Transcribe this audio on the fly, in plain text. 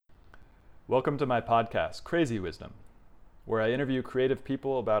Welcome to my podcast, Crazy Wisdom, where I interview creative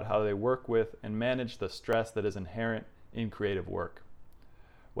people about how they work with and manage the stress that is inherent in creative work.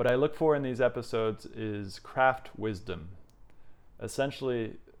 What I look for in these episodes is craft wisdom,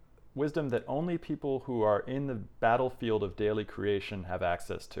 essentially wisdom that only people who are in the battlefield of daily creation have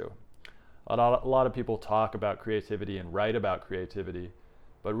access to. A lot of people talk about creativity and write about creativity,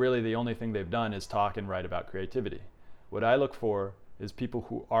 but really the only thing they've done is talk and write about creativity. What I look for is people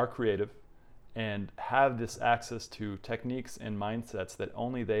who are creative and have this access to techniques and mindsets that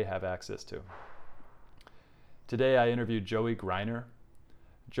only they have access to. Today I interviewed Joey Greiner.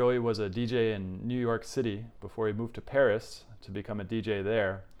 Joey was a DJ in New York City before he moved to Paris to become a DJ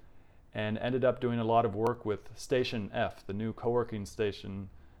there, and ended up doing a lot of work with Station F, the new co-working station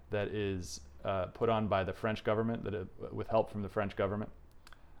that is put on by the French government, with help from the French government.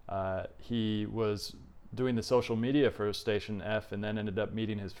 He was doing the social media for Station F and then ended up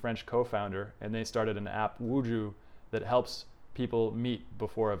meeting his French co-founder, and they started an app, Wuju, that helps people meet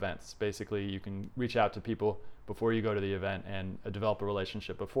before events. Basically, you can reach out to people before you go to the event and develop a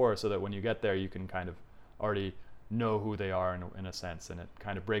relationship before, so that when you get there you can kind of already know who they are in a sense, and it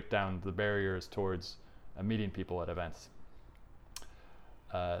kind of break down the barriers towards meeting people at events.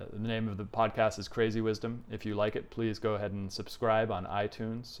 The name of the podcast is Crazy Wisdom. If you like it, please go ahead and subscribe on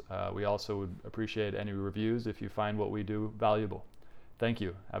iTunes. We also would appreciate any reviews if you find what we do valuable. Thank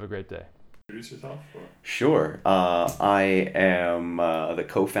you. Have a great day. Introduce yourself. Sure. I am the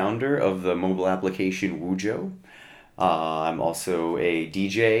co-founder of the mobile application Wujo. I'm also a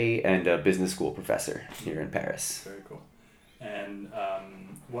DJ and a business school professor here in Paris. Very cool. And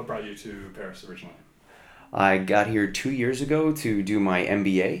what brought you to Paris originally? I got here 2 years ago to do my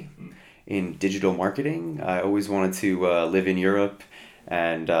MBA in digital marketing. I always wanted to live in Europe,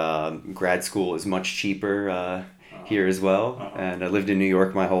 and grad school is much cheaper here as well. And I lived in New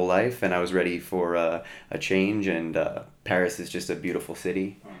York my whole life, and I was ready for a change, and Paris is just a beautiful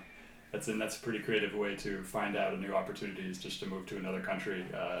city. That's a pretty creative way to find out a new opportunity, is just to move to another country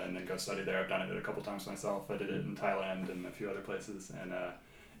and then go study there. I've done it a couple times myself. I did it in Thailand and a few other places.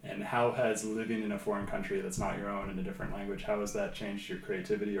 And how has living in a foreign country that's not your own in a different language, how has that changed your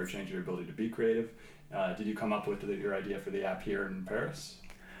creativity or changed your ability to be creative? Did you come up with your idea for the app here in Paris?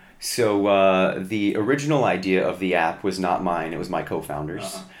 So the original idea of the app was not mine, it was my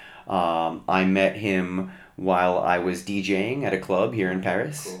co-founder's. I met him while I was DJing at a club here in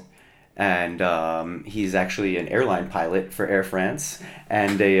Paris. Cool. And he's actually an airline pilot for Air France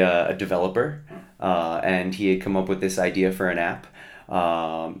and a developer. And he had come up with this idea for an app.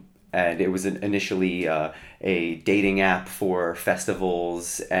 And it was initially a dating app for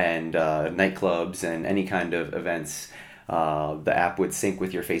festivals and nightclubs and any kind of events. The app would sync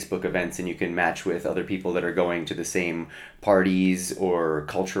with your Facebook events, and you can match with other people that are going to the same parties or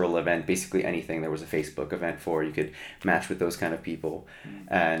cultural event, basically anything there was a Facebook event for, you could match with those kind of people.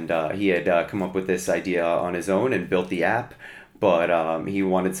 And he had come up with this idea on his own and built the app, but he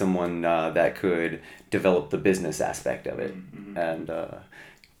wanted someone that could develop the business aspect of it and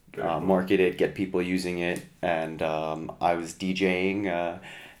market it, get people using it. And I was DJing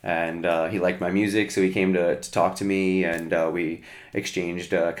and he liked my music, so he came to talk to me, and we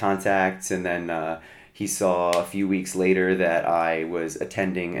exchanged contacts. And then he saw a few weeks later that I was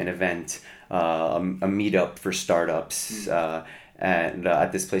attending an event, a meetup for startups, and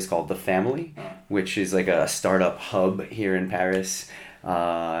at this place called The Family, which is like a startup hub here in Paris.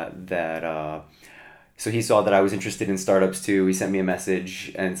 So he saw that I was interested in startups too. He sent me a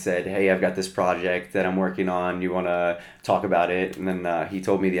message and said, "Hey, I've got this project that I'm working on. You want to talk about it?" And then he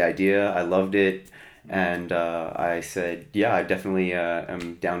told me the idea. I loved it. And I said, "Yeah, I definitely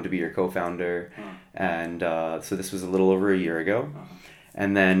am down to be your co-founder." And so this was a little over a year ago.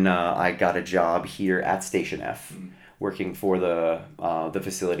 And then I got a job here at Station F, working for the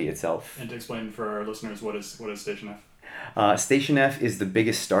facility itself. And to explain for our listeners, what is Station F? Station F is the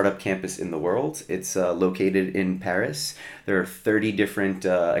biggest startup campus in the world. It's located in Paris. There are 30 different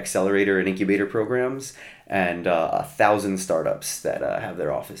accelerator and incubator programs, and 1,000 startups that have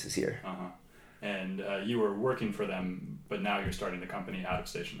their offices here. And you were working for them, but now you're starting the company out of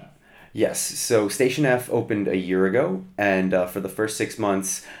Station F. Yes. So Station F opened a year ago, and for the first 6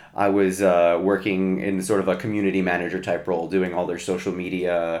 months, I was working in sort of a community manager type role, doing all their social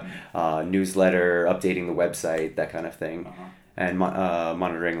media, newsletter, updating the website, that kind of thing, and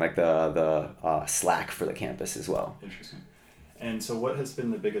monitoring like the Slack for the campus as well. Interesting. And so what has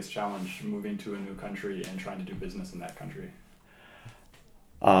been the biggest challenge moving to a new country and trying to do business in that country?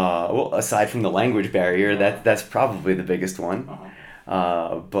 Well, aside from the language barrier, that's probably the biggest one.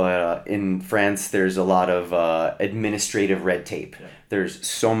 But in France, there's a lot of administrative red tape. Yeah. There's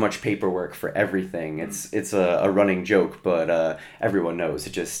so much paperwork for everything. It's a running joke, but everyone knows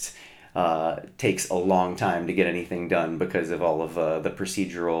it just takes a long time to get anything done because of all of the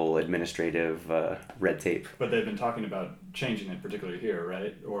procedural, administrative red tape. But they've been talking about changing it, particularly here,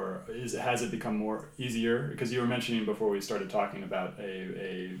 right? Or has it become more easier? Because you were mentioning before we started talking about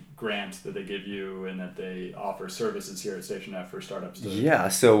a grant that they give you and that they offer services here at Station F for startups. Yeah,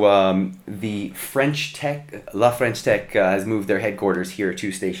 so the French Tech, La French Tech has moved their headquarters here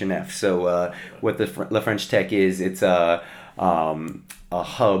to Station F. So what the La French Tech is, it's a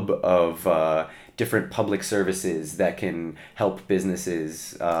hub of different public services that can help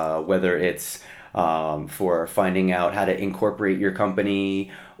businesses, whether it's for finding out how to incorporate your company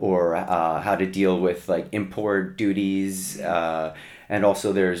or how to deal with like import duties. And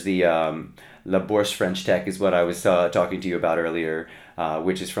also there's the La Bourse French Tech is what I was talking to you about earlier,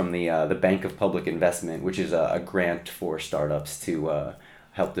 which is from the Bank of Public Investment, which is a grant for startups to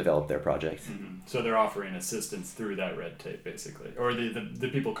help develop their projects. Mm-hmm. So they're offering assistance through that red tape, basically. Or the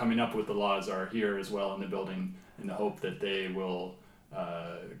people coming up with the laws are here as well in the building in the hope that they will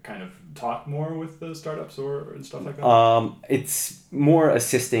kind of talk more with the startups or stuff like that? It's more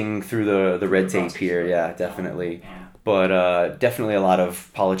assisting through the red tape here, yeah, definitely. But definitely a lot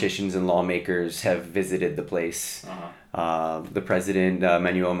of politicians and lawmakers have visited the place. The president,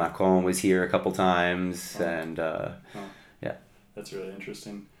 Emmanuel Macron, was here a couple times, and yeah. That's really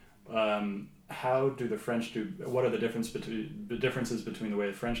interesting. How do the French do? What are the differences between the way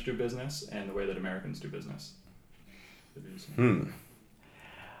the French do business and the way that Americans do business?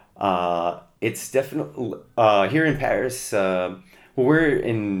 It's definitely here in Paris. Well,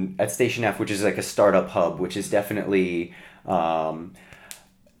 we're at Station F, which is like a startup hub, which is definitely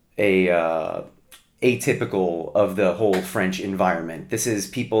atypical of the whole French environment. This is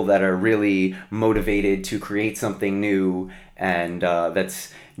people that are really motivated to create something new, and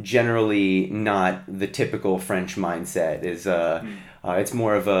that's generally not the typical French mindset. It's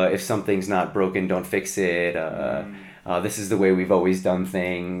more of a, if something's not broken, don't fix it. This is the way we've always done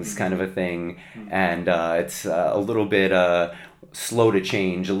things, kind of a thing. And it's a little bit slow to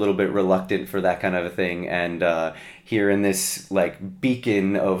change, a little bit reluctant for that kind of a thing. And here in this like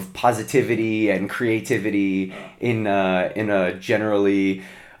beacon of positivity and creativity in a generally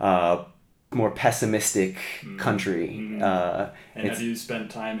more pessimistic country. And have you spent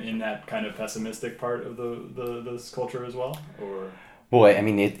time in that kind of pessimistic part of this culture as well, or? Boy, I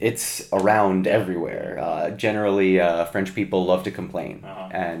mean, it's around everywhere. Generally, French people love to complain,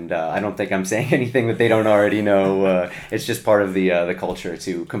 and I don't think I'm saying anything that they don't already know. It's just part of the culture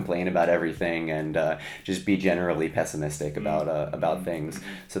to complain about everything and just be generally pessimistic about things.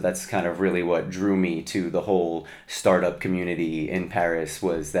 So that's kind of really what drew me to the whole startup community in Paris,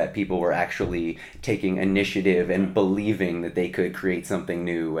 was that people were actually taking initiative and believing that they could create something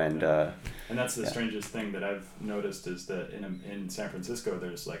new. And that's the strangest thing that I've noticed, is that in San Francisco,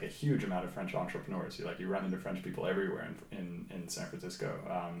 there's like a huge amount of French entrepreneurs. You run into French people everywhere in San Francisco.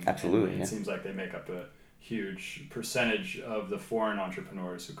 Absolutely. It seems like they make up a huge percentage of the foreign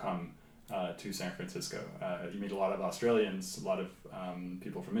entrepreneurs who come to San Francisco. You meet a lot of Australians, a lot of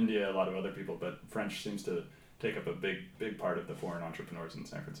people from India, a lot of other people, but French seems to take up a big part of the foreign entrepreneurs in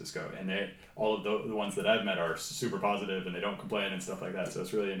San Francisco, and all of the ones that I've met are super positive and they don't complain and stuff like that. So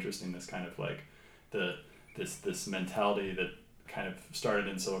it's really interesting, this kind of like this mentality that kind of started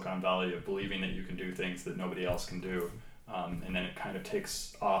in Silicon Valley of believing that you can do things that nobody else can do, and then it kind of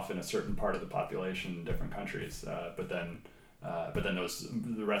takes off in a certain part of the population in different countries, but then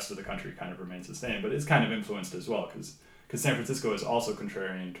the rest of the country kind of remains the same, but it's kind of influenced as well because San Francisco is also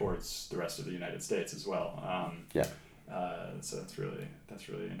contrarian towards the rest of the United States as well. So that's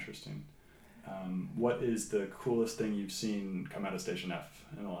really interesting. What is the coolest thing you've seen come out of Station F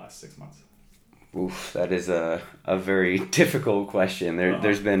in the last 6 months? Oof, that is a very difficult question.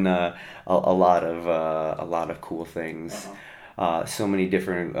 There's been a lot of cool things. So many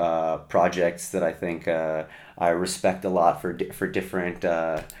different projects that I think I respect a lot for different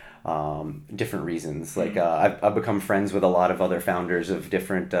different reasons. Like I've become friends with a lot of other founders of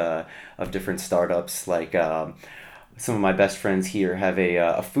different startups. Like some of my best friends here have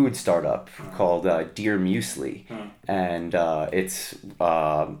a food startup called Dear Muesli, and it's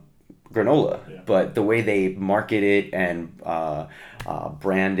granola. But the way they market it and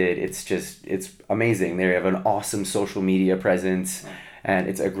brand it, it's amazing. They have an awesome social media presence. And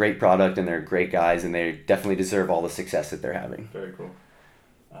it's a great product, and they're great guys, and they definitely deserve all the success that they're having. Very cool.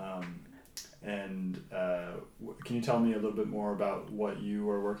 Can you tell me a little bit more about what you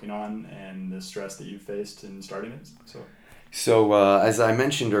are working on and the stress that you faced in starting it? So, as I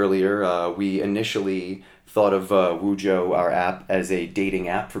mentioned earlier, we initially thought of Wuzhou, our app, as a dating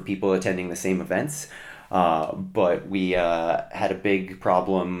app for people attending the same events. But we had a big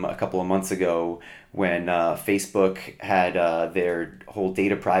problem a couple of months ago when Facebook had their whole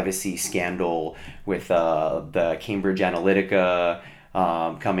data privacy scandal with the Cambridge Analytica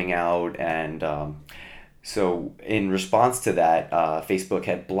coming out, and so in response to that, Facebook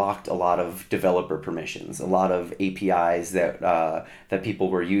had blocked a lot of developer permissions, a lot of APIs that people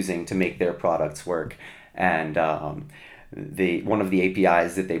were using to make their products work, and one of the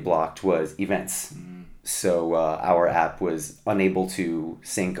APIs that they blocked was events. So our app was unable to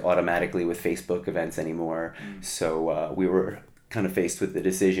sync automatically with Facebook events anymore. So we were kind of faced with the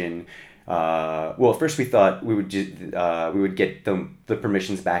decision. Well, first we thought we would get the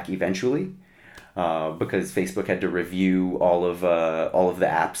permissions back eventually. Because Facebook had to review all of the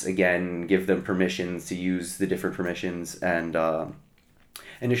apps again, give them permissions to use the different permissions, and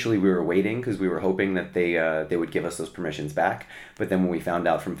initially we were waiting because we were hoping that they would give us those permissions back. But then when we found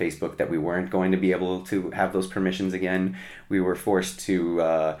out from Facebook that we weren't going to be able to have those permissions again, we were forced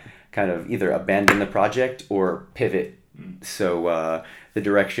to kind of either abandon the project or pivot. So the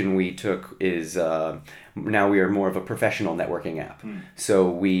direction we took is now we are more of a professional networking app. So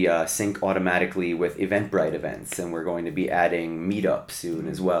we sync automatically with Eventbrite events, and we're going to be adding Meetup soon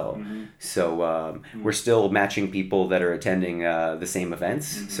as well. So we're still matching people that are attending the same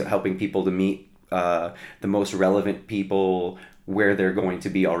events, so helping people to meet the most relevant people where they're going to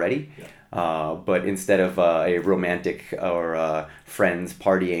be already. But instead of a romantic or friends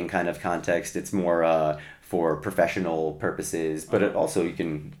partying kind of context, it's more for professional purposes, but also you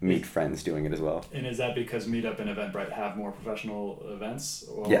can meet friends doing it as well. And is that because Meetup and Eventbrite have more professional events?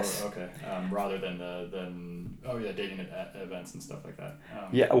 Or, yes. Okay. Rather than dating events and stuff like that.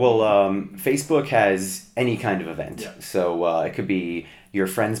 Facebook has any kind of event. Yeah. So it could be your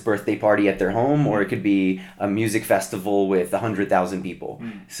friend's birthday party at their home, or it could be a music festival with 100,000 people.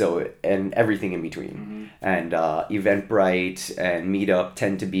 So, and everything in between. And Eventbrite and Meetup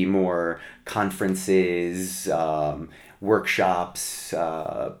tend to be more conferences, workshops,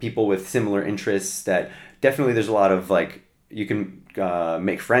 people with similar interests that definitely there's a lot of you can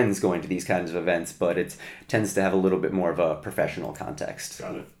make friends going to these kinds of events, but it tends to have a little bit more of a professional context.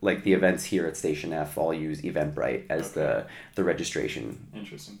 Got it. Like the events here at Station F all use Eventbrite as the registration.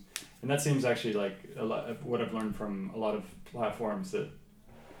 Interesting. And that seems actually like a lot of what I've learned from a lot of platforms that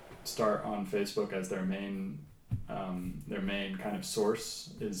start on Facebook as their main kind of source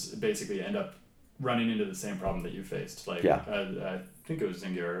is basically end up running into the same problem that you faced. I think it was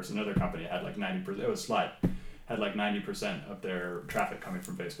Zingier, or another company had like 90%. It was Slide. Had like 90% of their traffic coming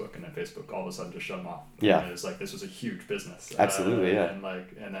from Facebook, and then Facebook all of a sudden just shut them off. Yeah. And it was like, this was a huge business. Absolutely, yeah.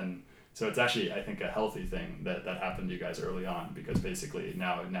 And then, so it's actually, I think, a healthy thing that happened to you guys early on, because basically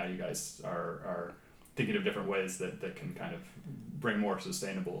now you guys are thinking of different ways that can kind of bring more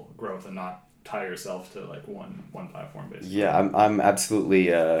sustainable growth and not tie yourself to like one platform basically. Yeah, I'm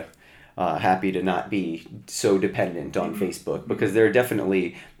absolutely happy to not be so dependent on Facebook, because there are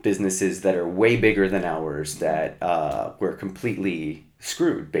definitely businesses that are way bigger than ours that were completely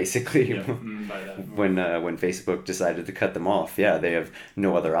screwed basically when Facebook decided to cut them off. Yeah, they have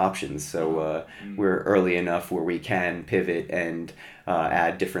no other options. So we're early enough where we can pivot and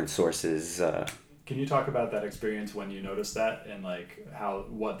add different sources. Can you talk about that experience when you noticed that, and like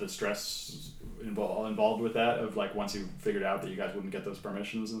what the stress involved with that, of like once you figured out that you guys wouldn't get those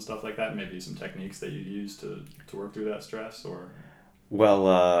permissions and stuff like that, maybe some techniques that you used to work through that stress? Or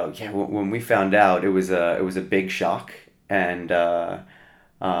when we found out, it was a big shock, and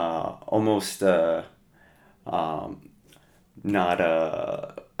almost not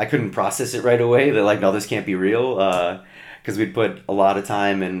I couldn't process it right away. They're like, no, this can't be real, because we'd put a lot of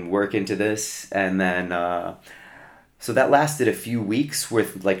time and work into this, and then so that lasted a few weeks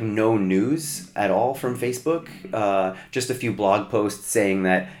with like no news at all from Facebook. Just a few blog posts saying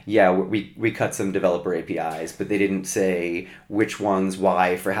that we cut some developer APIs, but they didn't say which ones,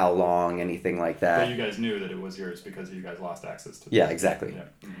 why, for how long, anything like that. But you guys knew that it was yours because you guys lost access to it. Yeah, exactly.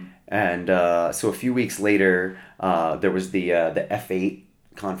 Yeah. And so a few weeks later, there was the F8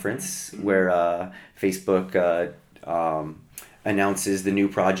 conference where Facebook announces the new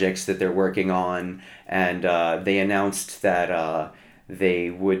projects that they're working on, and they announced that they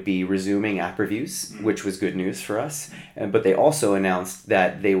would be resuming app reviews, which was good news for us. But they also announced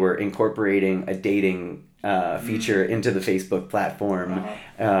that they were incorporating a dating feature into the Facebook platform,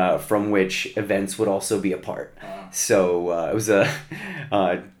 from which events would also be a part. So it was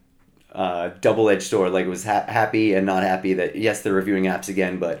double-edged sword. Like, it was happy and not happy that, yes, they're reviewing apps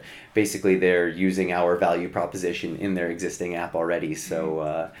again, but basically they're using our value proposition in their existing app already.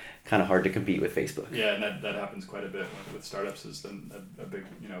 So kind of hard to compete with Facebook. Yeah, and that happens quite a bit with startups. Is then a big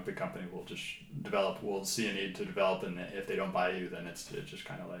big company will just will see a need to develop, and if they don't buy you, then it just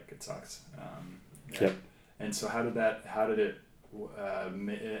kind of like it sucks. Yeah. Yep. And so how did it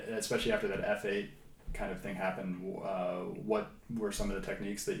especially after that F8 kind of thing happened, what were some of the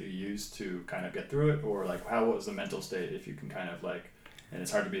techniques that you used to kind of get through it, or like how was the mental state, if you can kind of like, and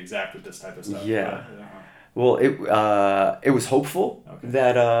it's hard to be exact with this type of stuff. Yeah. But, well, it was hopeful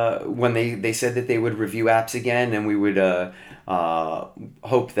that when they said that they would review apps again, and we would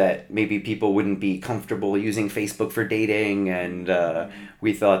hope that maybe people wouldn't be comfortable using Facebook for dating, and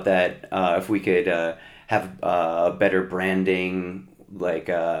we thought that if we could have better branding, like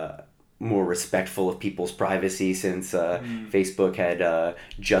more respectful of people's privacy, since Facebook had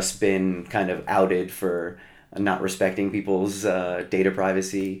just been kind of outed for not respecting people's data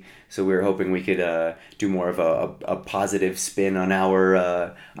privacy. So we were hoping we could do more of a positive spin on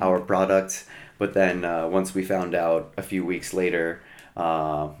our product. But then once we found out a few weeks later,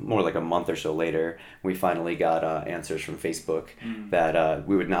 more like a month or so later, we finally got answers from Facebook that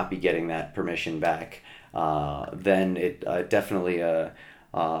we would not be getting that permission back. Then it definitely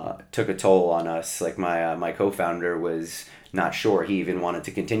took a toll on us. Like my co-founder was not sure he even wanted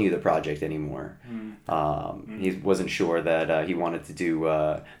to continue the project anymore. He wasn't sure that he wanted to do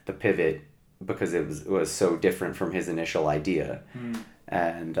the pivot because it was so different from his initial idea.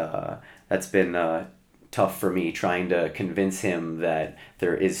 And that's been tough for me, trying to convince him that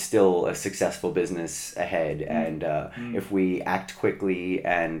there is still a successful business ahead, and if we act quickly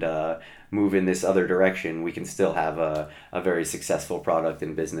and move in this other direction, we can still have a very successful product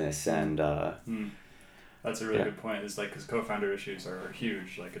and business. And that's a really good point. Is like, because co-founder issues are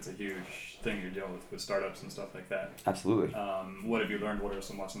huge. Like, it's a huge thing you deal with startups and stuff like that. Absolutely. What have you learned? What are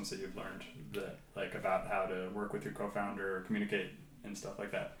some lessons that you've learned that like about how to work with your co-founder or communicate and stuff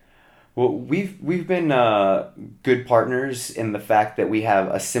like that? Well, we've been good partners in the fact that we have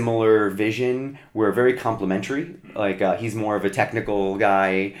a similar vision. We're very complementary. Like, he's more of a technical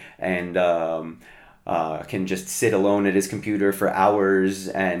guy, and can just sit alone at his computer for hours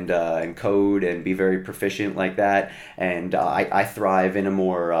and code and be very proficient like that. And I thrive in a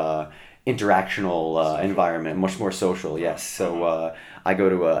more interactional environment, much more social. Yes, so I go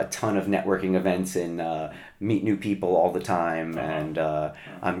to a ton of networking events and meet new people all the time, and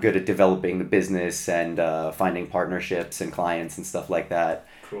I'm good at developing the business and finding partnerships and clients and stuff like that.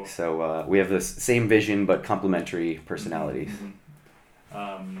 Cool. So we have the same vision but complementary personalities.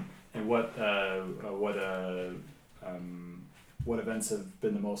 And what events have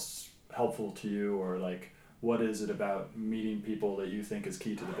been the most helpful to you, or like what is it about meeting people that you think is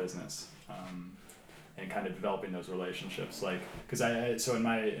key to the business, and kind of developing those relationships? Like, because so in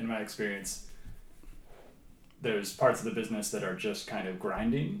my experience, there's parts of the business that are just kind of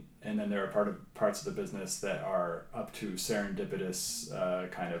grinding, and then there are parts of the business that are up to serendipitous,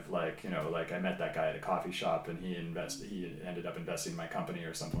 kind of like, like I met that guy at a coffee shop and he ended up investing in my company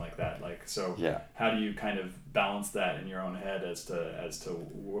or something like that. Like, so how do you kind of balance that in your own head as to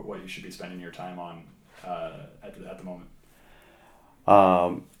what you should be spending your time on at the moment?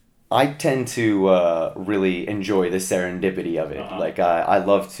 I tend to really enjoy the serendipity of it. Like, I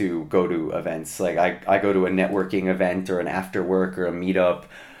love to go to events. Like, I go to a networking event or an after work or a meetup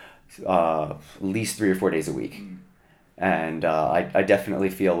at least 3 or 4 days a week. And I definitely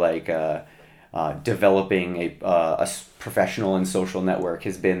feel like developing a professional and social network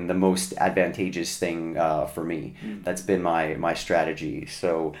has been the most advantageous thing for me. That's been my strategy.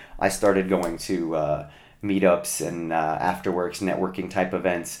 So I started going to meetups and afterworks networking type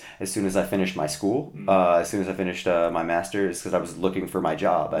events as soon as I finished my school, as soon as I finished my master's, because I was looking for my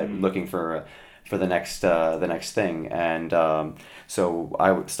job. I'm looking for the next thing. And so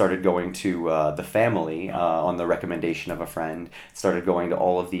I started going to the family on the recommendation of a friend, started going to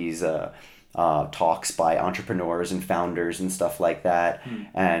all of these talks by entrepreneurs and founders and stuff like that.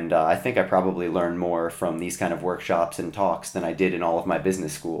 And I think I probably learned more from these kind of workshops and talks than I did in all of my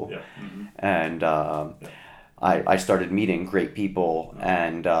business school. And I started meeting great people,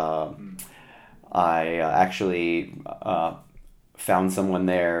 and I actually found someone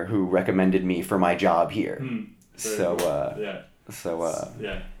there who recommended me for my job here.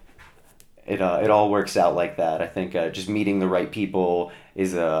 It all works out like that. I think just meeting the right people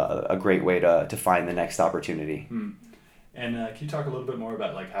is a great way to find the next opportunity. And can you talk a little bit more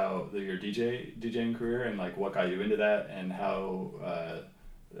about like how your DJing career and like what got you into that, and how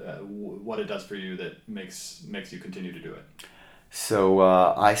what it does for you that makes you continue to do it? So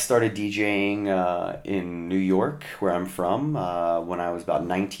I started DJing in New York, where I'm from, when I was about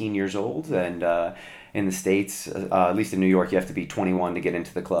 19 years old. And in the States, at least in New York, you have to be 21 to get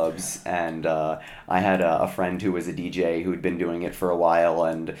into the clubs. And I had a friend who was a DJ who had been doing it for a while.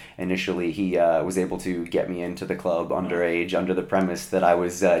 And initially, he was able to get me into the club underage under the premise that I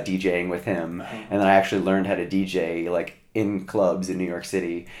was DJing with him. And then I actually learned how to DJ like in clubs in New York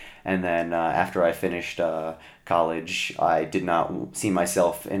City. And then after I finished college, I did not see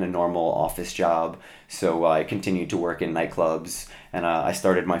myself in a normal office job, so I continued to work in nightclubs, and I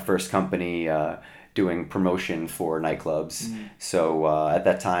started my first company doing promotion for nightclubs. So at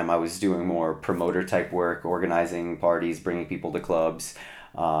that time, I was doing more promoter type work, organizing parties, bringing people to clubs,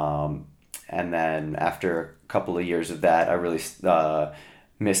 and then after a couple of years of that, I really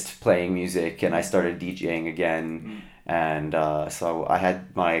missed playing music, and I started DJing again. And so I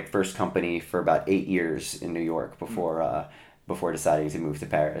had my first company for about 8 years in New York before deciding to move to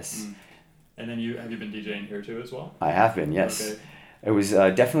Paris. And then have you been DJing here too as well? I have been, yes. Okay. It was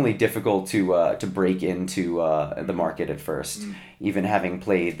definitely difficult to break into the market at first. Even having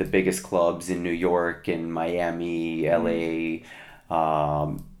played the biggest clubs in New York and Miami, LA,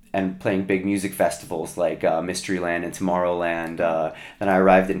 and playing big music festivals like Mysteryland and Tomorrowland. Then I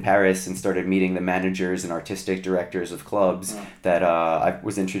arrived in Paris and started meeting the managers and artistic directors of clubs that I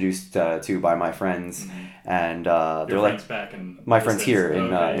was introduced to by my friends. And they're friends like back in my friends States. here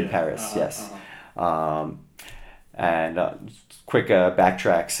in Paris, yes. And quick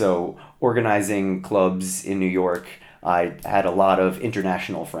backtrack. So organizing clubs in New York, I had a lot of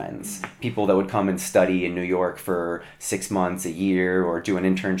international friends, people that would come and study in New York for 6 months, a year, or do an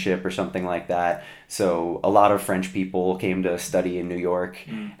internship or something like that. So a lot of French people came to study in New York,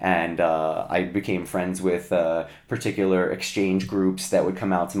 and I became friends with particular exchange groups that would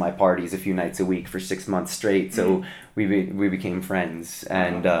come out to my parties a few nights a week for 6 months straight. So we became friends,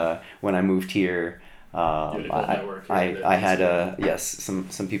 and when I moved here, I had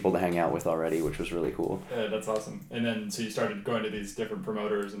some people to hang out with already, which was really cool. That's awesome. And then so you started going to these different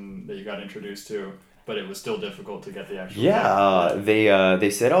promoters and that you got introduced to, but it was still difficult to get the actual. They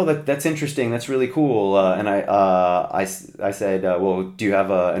said, oh, that's interesting, that's really cool, and I said, well, do you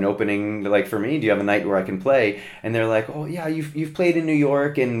have an opening like for me? Do you have a night where I can play? And they're like, oh yeah, you've played in New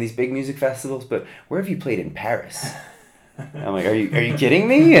York and these big music festivals, but where have you played in Paris? I'm like, are you kidding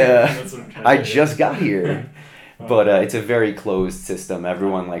me? I just got here. But it's a very closed system.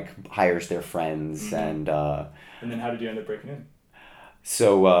 Everyone like hires their friends, and then how did you end up breaking in?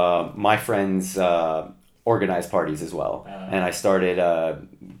 So my friends organized parties as well, and I started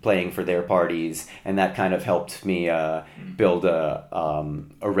playing for their parties, and that kind of helped me build a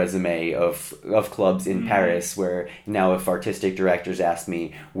resume of clubs in Paris, where now if artistic directors ask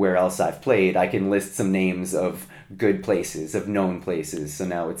me where else I've played, I can list some names of good places, of known places. So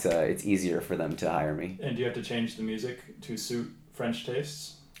now it's easier for them to hire me. And do you have to change the music to suit French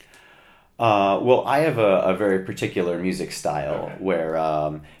tastes? Well, I have a very particular music style where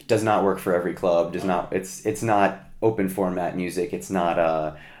it does not work for every club. It's not open format music. It's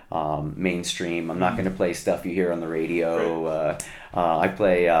not mainstream. I'm not going to play stuff you hear on the radio. I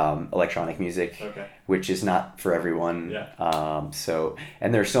play electronic music, which is not for everyone.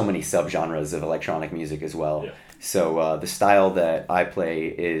 And there's so many subgenres of electronic music as well. So the style that I play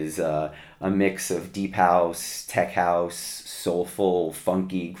is a mix of deep house, tech house, soulful,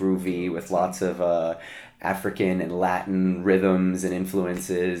 funky, groovy, with lots of African and Latin rhythms and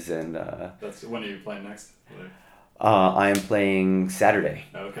influences. And when are you playing next? I am playing Saturday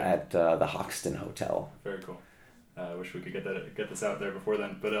at the Hoxton Hotel. Very cool. I wish we could get this out there before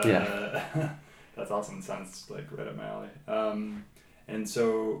then, but that's awesome. It sounds like right up my alley. And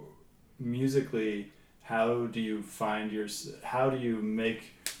so musically, how do you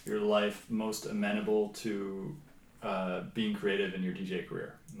make your life most amenable to being creative in your DJ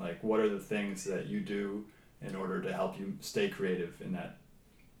career? Like, what are the things that you do in order to help you stay creative in that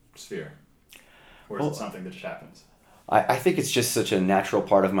sphere? Or is it something that just happens? I think it's just such a natural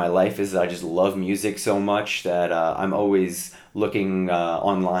part of my life, is that I just love music so much that I'm always looking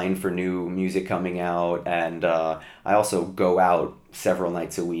online for new music coming out, and I also go out several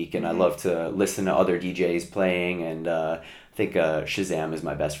nights a week, and I love to listen to other DJs playing, and I think Shazam is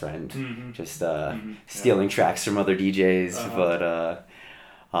my best friend, stealing tracks from other DJs, but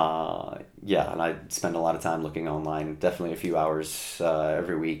and I spend a lot of time looking online, definitely a few hours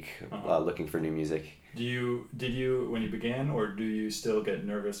every week looking for new music. Did you when you began, or do you still get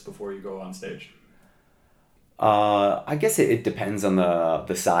nervous before you go on stage? I guess it depends on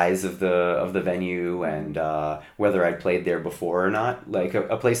the size of the venue and whether I played there before or not. Like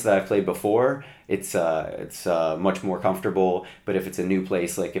a place that I've played before, it's much more comfortable. But if it's a new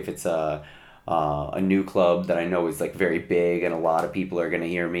place, like if it's a new club that I know is like very big and a lot of people are gonna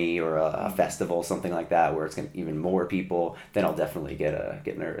hear me, or a festival, something like that, where it's gonna even more people, then I'll definitely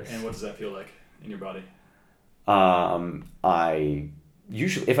get nervous. And what does that feel like in your body? I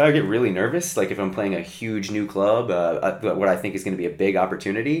usually, if I get really nervous, like if I'm playing a huge new club, what I think is going to be a big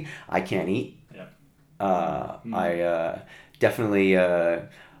opportunity, I can't eat. Yeah. I definitely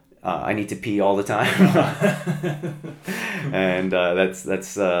I need to pee all the time, and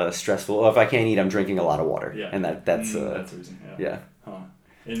that's stressful. If I can't eat, I'm drinking a lot of water. Yeah. And that's the reason. Yeah. Huh.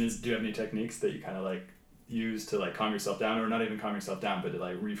 And do you have any techniques that you kind of like use to like calm yourself down, or not even calm yourself down, but to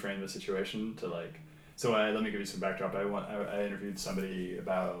like reframe the situation to like? So let me give you some backdrop. I interviewed somebody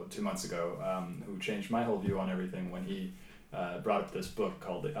about 2 months ago who changed my whole view on everything when he brought up this book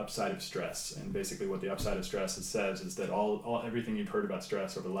called The Upside of Stress. And basically what the upside of stress says is that everything you've heard about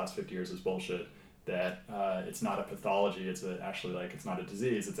stress over the last 50 years is bullshit. That it's not a pathology. It's actually like it's not a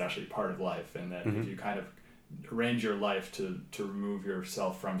disease. It's actually part of life. And that if you kind of arrange your life to remove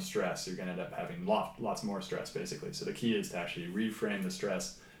yourself from stress, you're going to end up having lots more stress, basically. So the key is to actually reframe the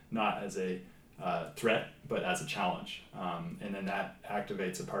stress not as a threat, but as a challenge. And then that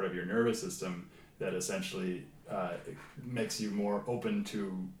activates a part of your nervous system that essentially makes you more open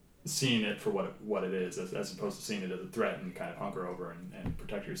to seeing it for what it is, as opposed to seeing it as a threat and kind of hunker over and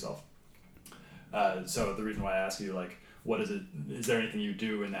protect yourself. So the reason why I ask you, like, what is it? Is there anything you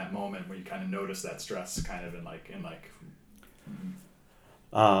do in that moment where you kind of notice that stress kind of in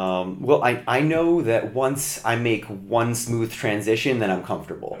well, I know that once I make one smooth transition, then I'm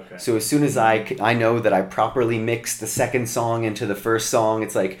comfortable. Okay. So as soon as I know that I properly mix the second song into the first song,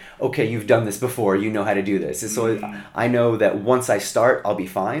 it's like, okay, you've done this before, you know how to do this. And so I know that once I start, I'll be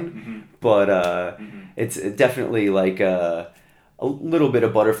fine. But it's definitely like a little bit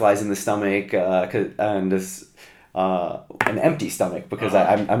of butterflies in the stomach, and this. An empty stomach, because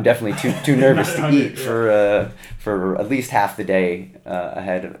I'm definitely too nervous to eat for at least half the day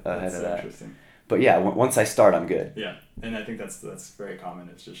ahead of that. Interesting. But yeah, once I start, I'm good. Yeah, and I think that's very common.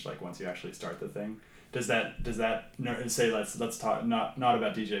 It's just like once you actually start the thing. Does that say let's talk not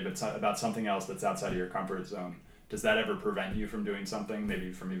about DJ, but about something else that's outside of your comfort zone? Does that ever prevent you from doing something?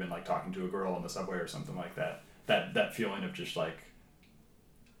 Maybe from even like talking to a girl on the subway or something like that. That feeling of just like.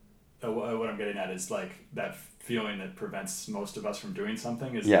 What I'm getting at is like that feeling that prevents most of us from doing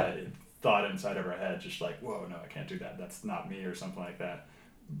something is that thought inside of our head, just like, whoa, no, I can't do that. That's not me, or something like that.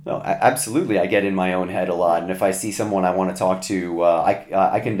 No, absolutely. I get in my own head a lot, and if I see someone I want to talk to,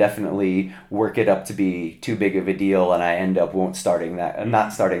 I can definitely work it up to be too big of a deal, and I end up not starting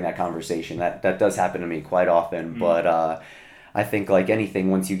that conversation. That does happen to me quite often, but I think like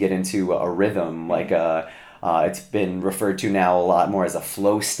anything, once you get into a rhythm, like it's been referred to now a lot more as a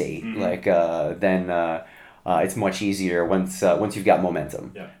flow state. Like then it's much easier once you've got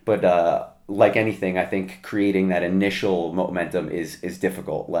momentum. Yeah. But like anything, I think creating that initial momentum is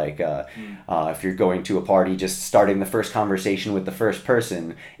difficult. Like if you're going to a party, just starting the first conversation with the first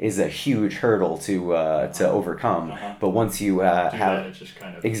person is a huge hurdle to overcome. But once you have that, it just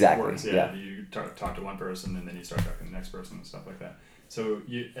kind of exactly works. Yeah. You talk to one person, and then you start talking to the next person and stuff like that. So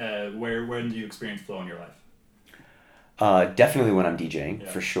you when do you experience flow in your life? Definitely when I'm DJing,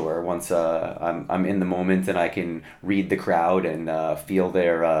 for sure. Once I'm in the moment and I can read the crowd and feel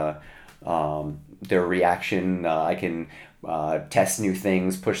their reaction, I can test new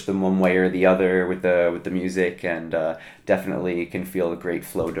things, push them one way or the other with the music, and definitely can feel a great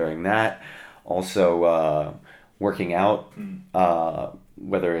flow during that. Also, working out,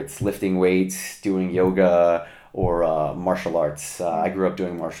 whether it's lifting weights, doing yoga, or martial arts. I grew up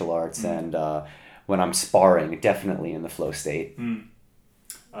doing martial arts, and when I'm sparring, definitely in the flow state. And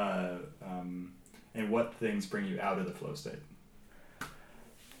what things bring you out of the flow state?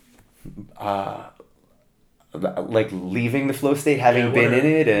 Like leaving the flow state, having been in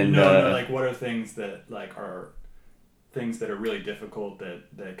it, and like what are things that like are things that are really difficult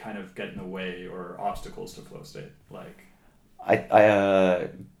that kind of get in the way, or obstacles to flow state? Like I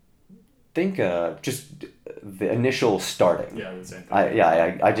think just the initial starting. Yeah, the same thing.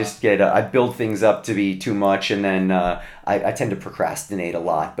 I just get I build things up to be too much, and then I tend to procrastinate a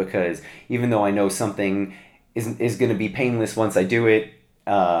lot, because even though I know something is going to be painless once I do it,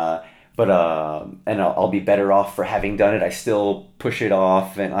 but I'll be better off for having done it, I still push it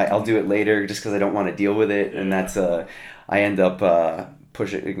off, and I'll do it later just because I don't want to deal with it, and that's I end up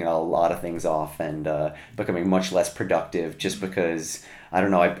pushing a lot of things off and becoming much less productive just because I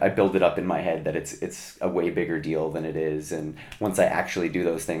don't know, I build it up in my head that it's a way bigger deal than it is, and once I actually do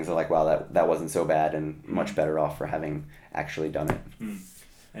those things, I'm like, wow, that wasn't so bad, and much better off for having actually done it.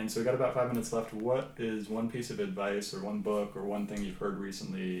 And so we got about 5 minutes left. What is one piece of advice or one book or one thing you've heard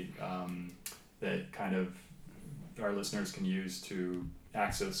recently that kind of our listeners can use to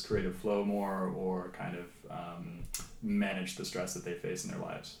access creative flow more, or kind of manage the stress that they face in their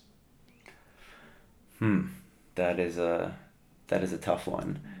lives? That is a tough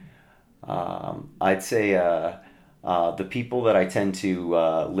one. I'd say the people that I tend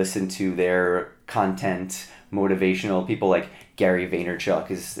to listen to their content, motivational people like Gary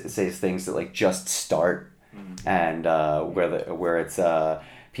Vaynerchuk says things that like just start, and where it's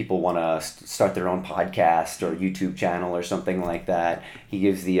people want to start their own podcast or YouTube channel or something like that. He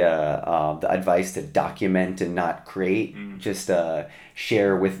gives the advice to document and not create. Just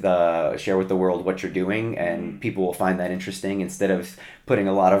share with the world what you're doing, and people will find that interesting, instead of putting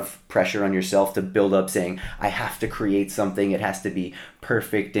a lot of pressure on yourself to build up saying, I have to create something, it has to be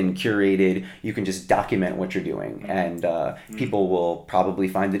perfect and curated. You can just document what you're doing, and people will probably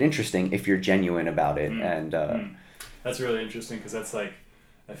find it interesting if you're genuine about it. And that's really interesting, because that's like,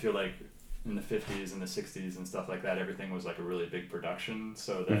 I feel like in the 50s and the 60s and stuff like that, everything was like a really big production,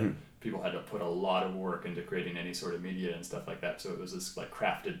 so that people had to put a lot of work into creating any sort of media and stuff like that, so it was this like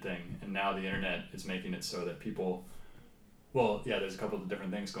crafted thing. And now the internet is making it so that people, well, yeah, there's a couple of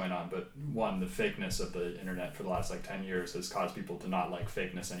different things going on, but one, the fakeness of the internet for the last like 10 years has caused people to not like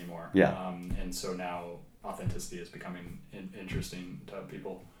fakeness anymore. And so now authenticity is becoming interesting to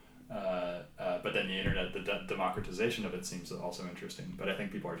people. But then the internet, the democratization of it seems also interesting. But I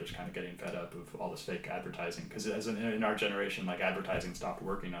think people are just kind of getting fed up of all this fake advertising, because in our generation, like, advertising stopped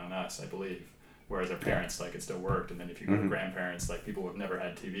working on us, I believe. Whereas our parents, like, it still worked. And then if you go to grandparents, like, people who have never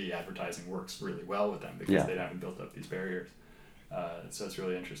had TV, advertising works really well with them, because they haven't built up these barriers. So it's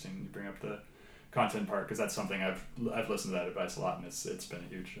really interesting you bring up the content part, because that's something I've listened to that advice a lot, and it's been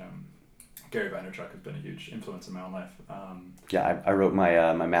a huge. Gary Vaynerchuk has been a huge influence in my own life. I wrote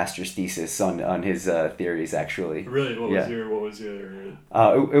my my master's thesis on his theories, actually. Really? What was your?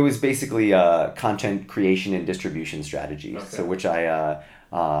 It was basically content creation and distribution strategies. Okay. So which I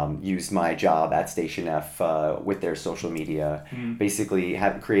used my job at Station F with their social media, basically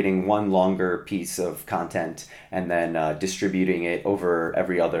creating one longer piece of content and then distributing it over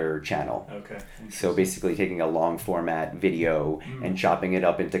every other channel. Okay. So basically taking a long format video and chopping it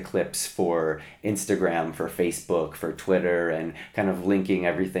up into clips for Instagram, for Facebook, for Twitter, and kind of linking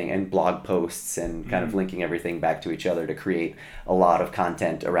everything, and blog posts, and kind of linking everything back to each other to create a lot of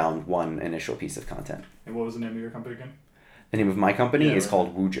content around one initial piece of content. And what was the name of your company again? The name of my company is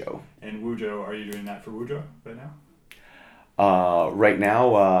called Woojo. And Woojo, are you doing that for Woojo right now? Right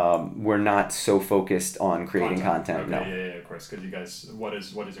now, we're not so focused on creating content. Okay, no. Yeah, of course. Because you guys, what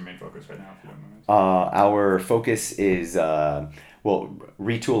is your main focus right now, if you don't mind? Our focus is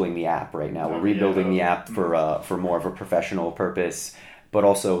retooling the app right now. We're rebuilding the app for more of a professional purpose, but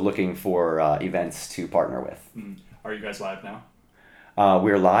also looking for events to partner with. Are you guys live now?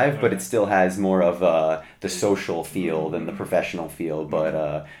 We're live, but it still has more of the social feel than the professional feel.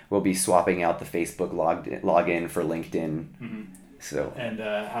 But we'll be swapping out the Facebook login for LinkedIn. So. And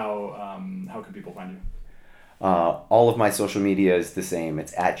how can people find you? All of my social media is the same.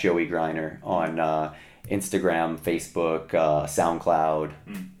 It's at Joey Greiner on Instagram, Facebook, SoundCloud.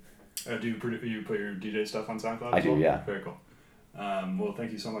 Do you put your DJ stuff on SoundCloud? I do, yeah. Very cool. Well,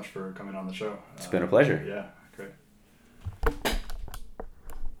 thank you so much for coming on the show. It's been a pleasure. Yeah.